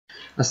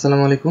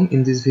Assalamu alaikum.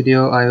 In this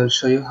video I will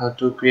show you how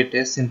to create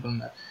a simple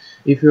map.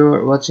 If you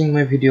are watching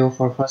my video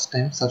for first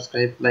time,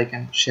 subscribe, like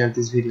and share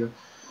this video.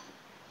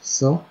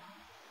 So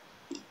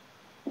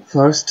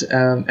first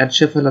add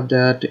shapefile of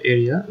that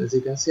area. As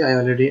you can see, I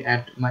already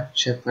add my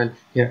shapefile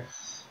here.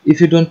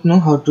 If you don't know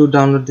how to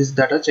download this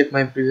data, check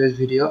my previous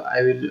video.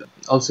 I will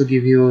also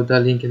give you the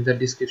link in the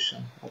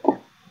description. Okay.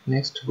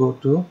 Next, go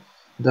to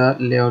the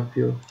layout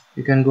view.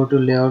 You can go to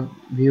layout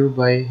view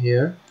by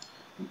here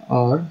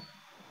or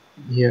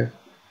here.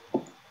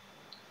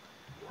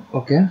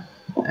 Okay,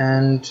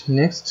 and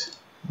next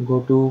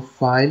go to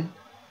file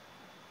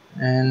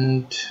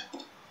and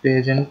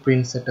page and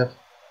print setup.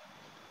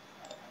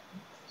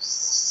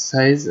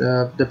 Size,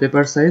 the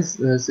paper size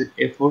is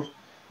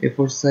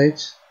A4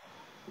 size,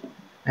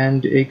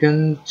 and you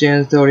can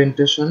change the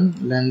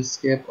orientation,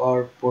 landscape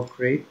or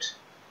portrait,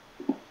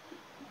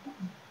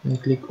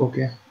 and click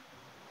OK.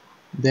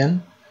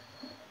 Then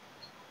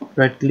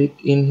right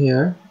click in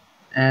here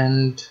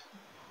and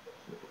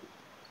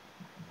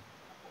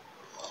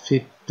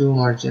fit to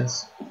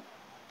margins.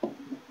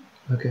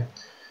 Okay,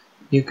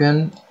 you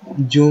can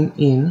zoom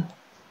in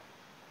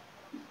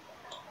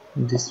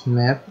this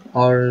map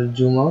or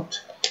zoom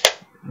out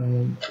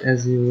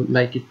as you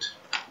like it.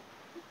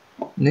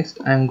 Next,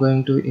 I'm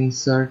going to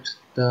insert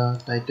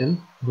the title.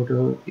 Go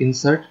to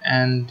insert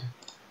and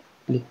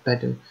click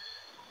title.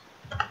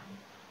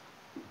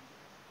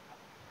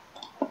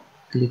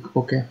 Click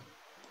OK.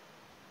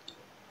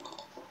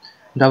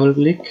 Double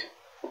click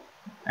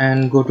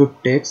and go to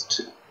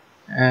text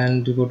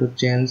and go to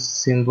change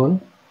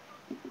symbol.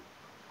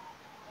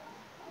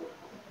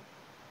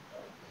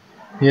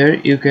 Here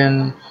you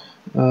can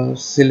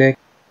select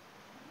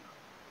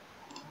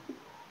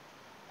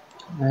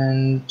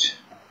and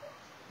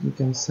you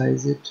can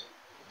size it.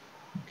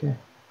 Okay,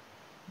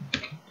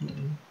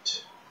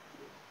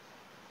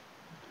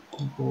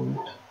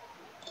 bold.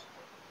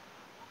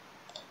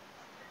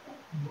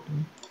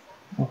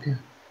 Okay,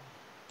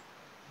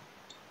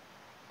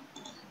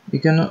 you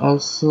can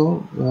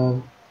also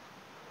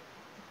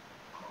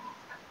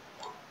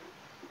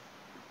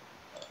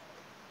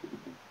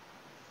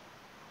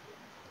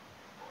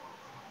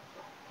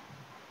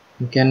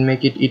you can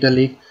make it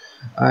italic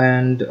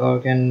and or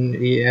can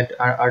add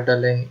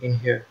underline in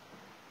here.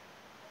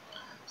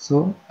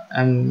 So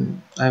I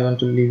want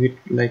to leave it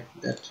like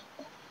that.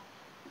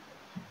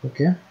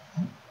 Okay,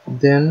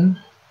 then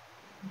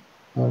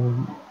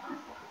go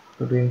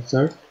to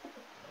insert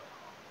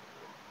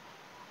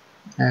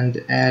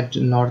and add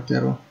north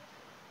arrow.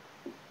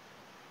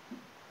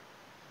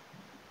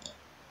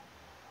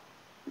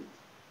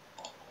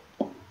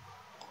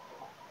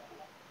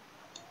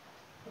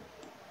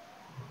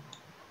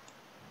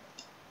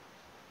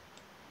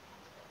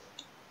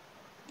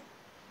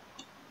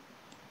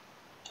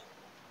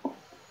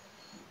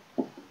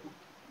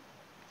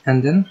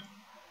 And then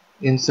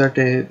insert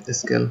a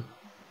scale.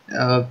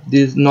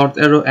 This north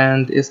arrow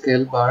and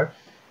scale bar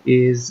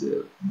is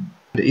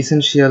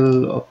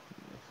essential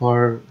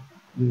for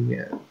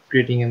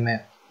creating a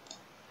map.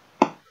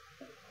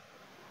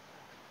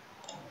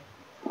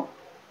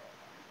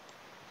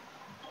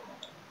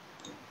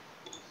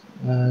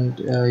 And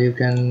you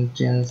can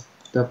change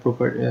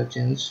the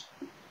change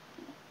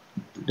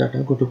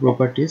data. Go to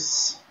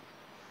properties,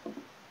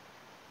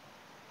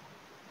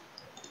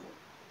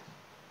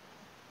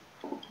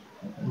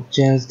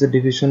 change the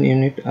division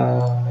unit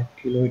like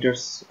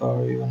kilometers,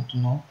 or you want to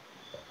know.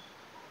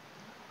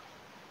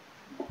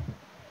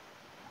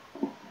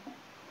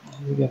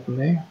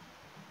 Apply,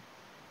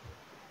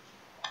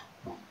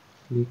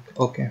 click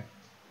OK.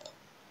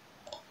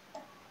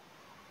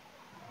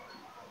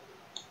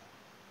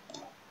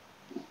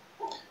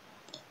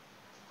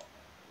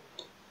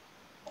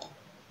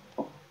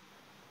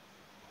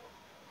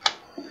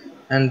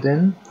 And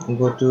then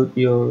go to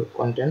your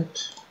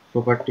content,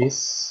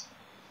 properties,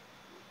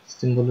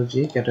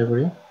 symbology,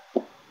 category,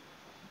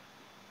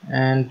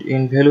 and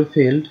in value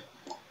field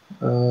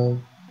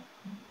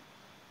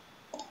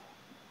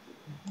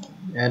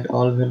add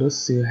all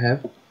values you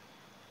have,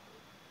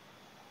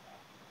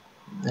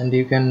 and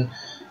you can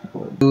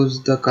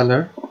choose the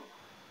color.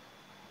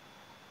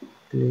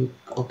 Click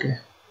OK,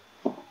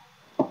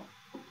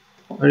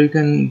 or you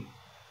can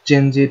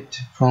change it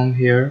from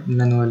here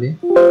manually.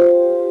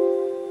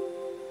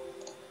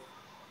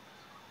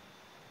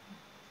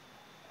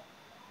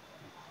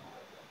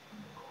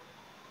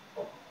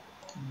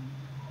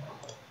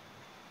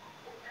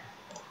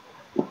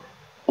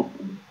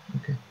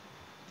 Okay,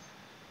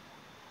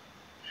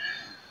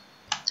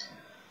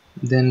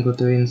 then go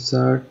to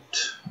insert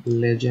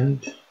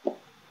legend.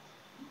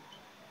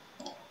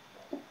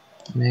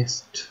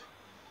 Next,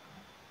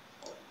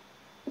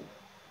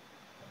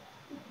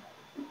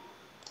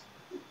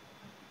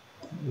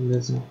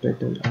 legend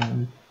title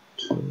and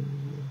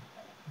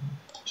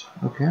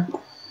okay,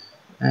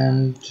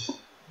 and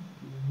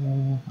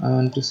I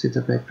want to see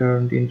the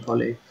background in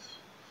olive.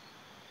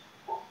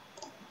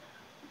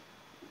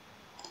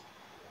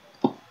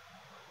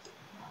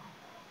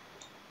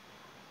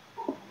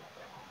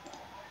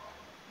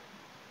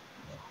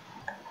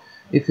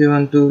 if you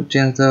want to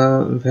change the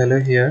value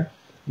here,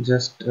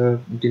 just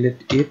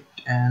delete it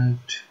and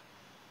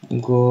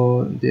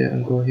go there,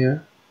 go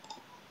here,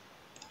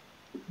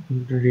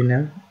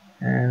 rename,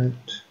 and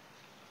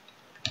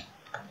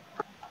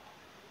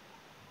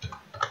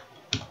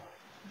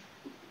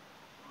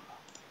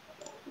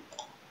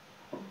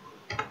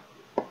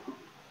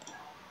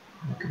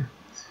okay,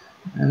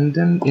 and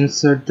then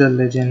insert the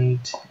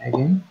legend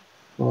again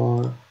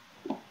for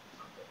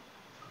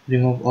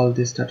remove all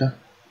this data.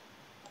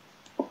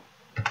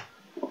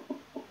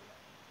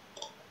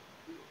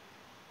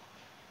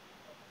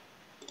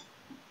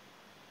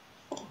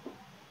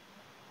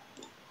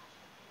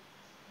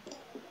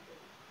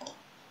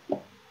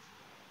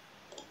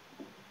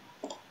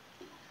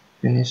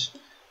 Finish.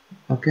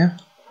 Okay,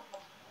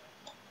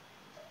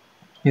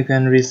 you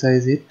can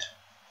resize it.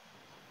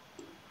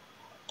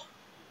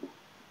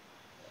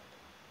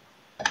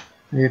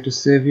 You have to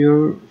save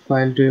your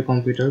file to your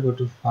computer. Go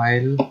to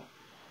file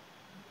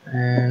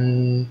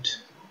and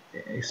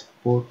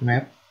export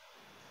map.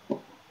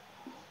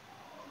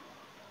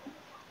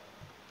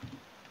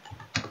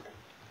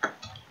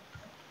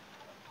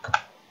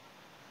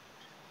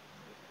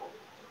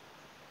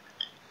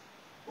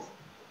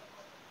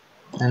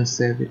 And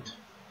save it.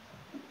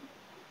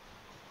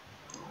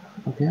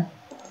 Okay,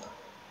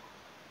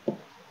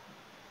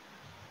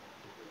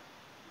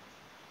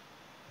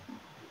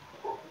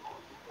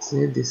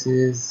 see, this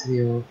is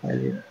your file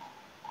here.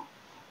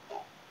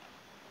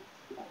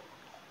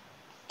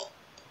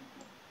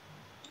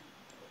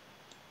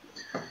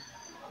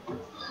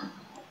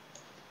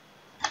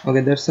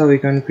 Okay, that's how we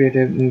can create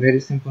a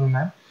very simple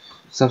map.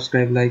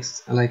 Subscribe,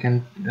 like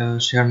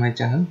and share my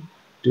channel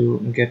to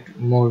get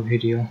more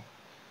video,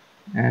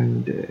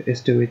 and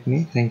stay with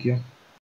me. Thank you.